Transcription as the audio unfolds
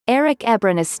Eric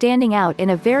Ebron is standing out in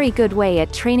a very good way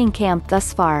at training camp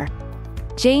thus far.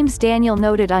 James Daniel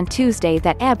noted on Tuesday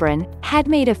that Ebron had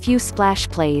made a few splash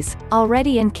plays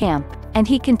already in camp, and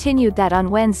he continued that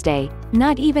on Wednesday,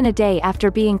 not even a day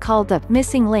after being called the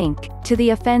missing link to the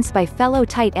offense by fellow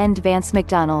tight end Vance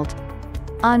McDonald.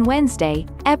 On Wednesday,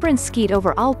 Ebron skied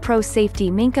over All-Pro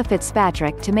safety Minkah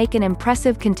Fitzpatrick to make an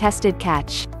impressive contested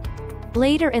catch.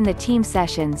 Later in the team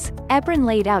sessions, Ebron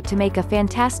laid out to make a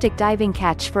fantastic diving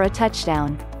catch for a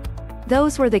touchdown.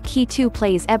 Those were the key 2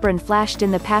 plays Ebron flashed in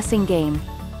the passing game.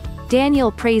 Daniel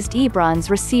praised Ebron's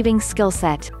receiving skill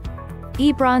set.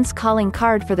 Ebron's calling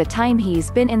card for the time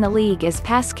he's been in the league is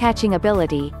pass-catching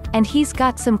ability, and he's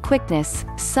got some quickness,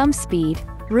 some speed,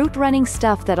 route running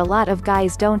stuff that a lot of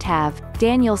guys don't have,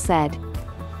 Daniel said.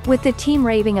 With the team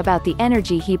raving about the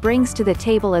energy he brings to the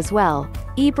table as well,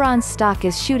 Ebron's stock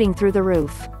is shooting through the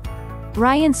roof.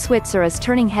 Ryan Switzer is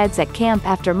turning heads at camp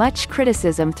after much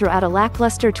criticism throughout a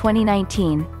lackluster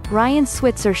 2019. Ryan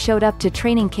Switzer showed up to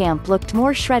training camp looked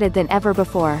more shredded than ever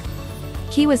before.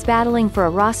 He was battling for a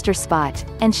roster spot,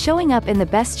 and showing up in the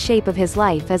best shape of his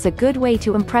life is a good way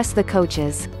to impress the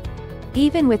coaches.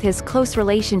 Even with his close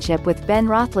relationship with Ben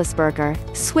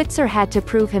Roethlisberger, Switzer had to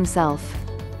prove himself.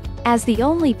 As the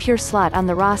only pure slot on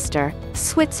the roster,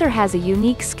 Switzer has a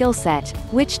unique skill set,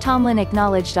 which Tomlin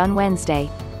acknowledged on Wednesday.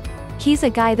 He's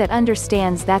a guy that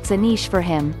understands that's a niche for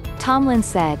him, Tomlin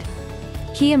said.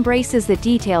 He embraces the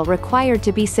detail required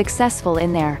to be successful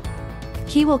in there.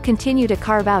 He will continue to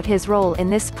carve out his role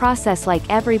in this process like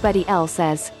everybody else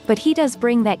is, but he does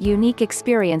bring that unique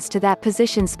experience to that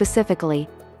position specifically.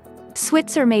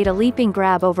 Switzer made a leaping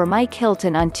grab over Mike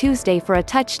Hilton on Tuesday for a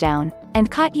touchdown, and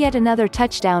caught yet another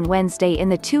touchdown Wednesday in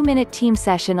the 2-minute team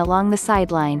session along the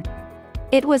sideline.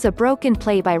 It was a broken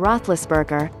play by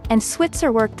Roethlisberger, and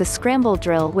Switzer worked the scramble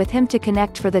drill with him to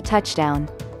connect for the touchdown.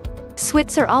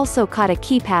 Switzer also caught a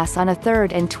key pass on a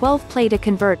 3rd and 12 play to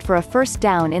convert for a first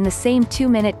down in the same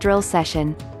 2-minute drill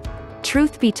session.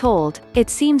 Truth be told, it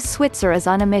seems Switzer is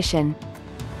on a mission.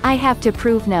 I have to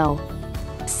prove no.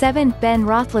 7. Ben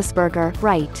Roethlisberger,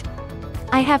 right.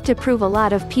 I have to prove a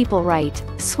lot of people right,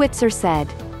 Switzer said.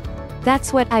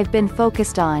 That's what I've been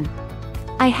focused on.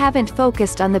 I haven't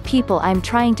focused on the people I'm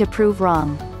trying to prove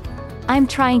wrong. I'm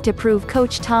trying to prove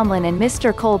Coach Tomlin and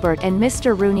Mr. Colbert and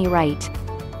Mr. Rooney right.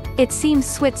 It seems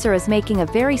Switzer is making a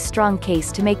very strong case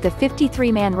to make the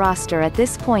 53-man roster at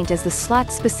this point as the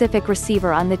slot-specific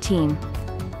receiver on the team.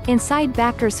 Inside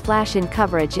backers flash in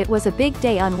coverage. It was a big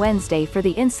day on Wednesday for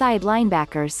the inside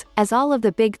linebackers, as all of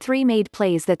the big 3 made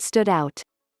plays that stood out.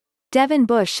 Devin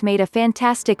Bush made a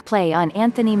fantastic play on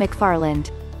Anthony McFarland.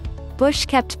 Bush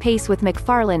kept pace with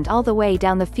McFarland all the way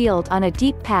down the field on a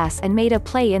deep pass and made a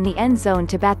play in the end zone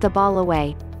to bat the ball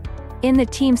away. In the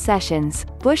team sessions,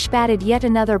 Bush batted yet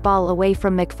another ball away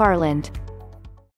from McFarland,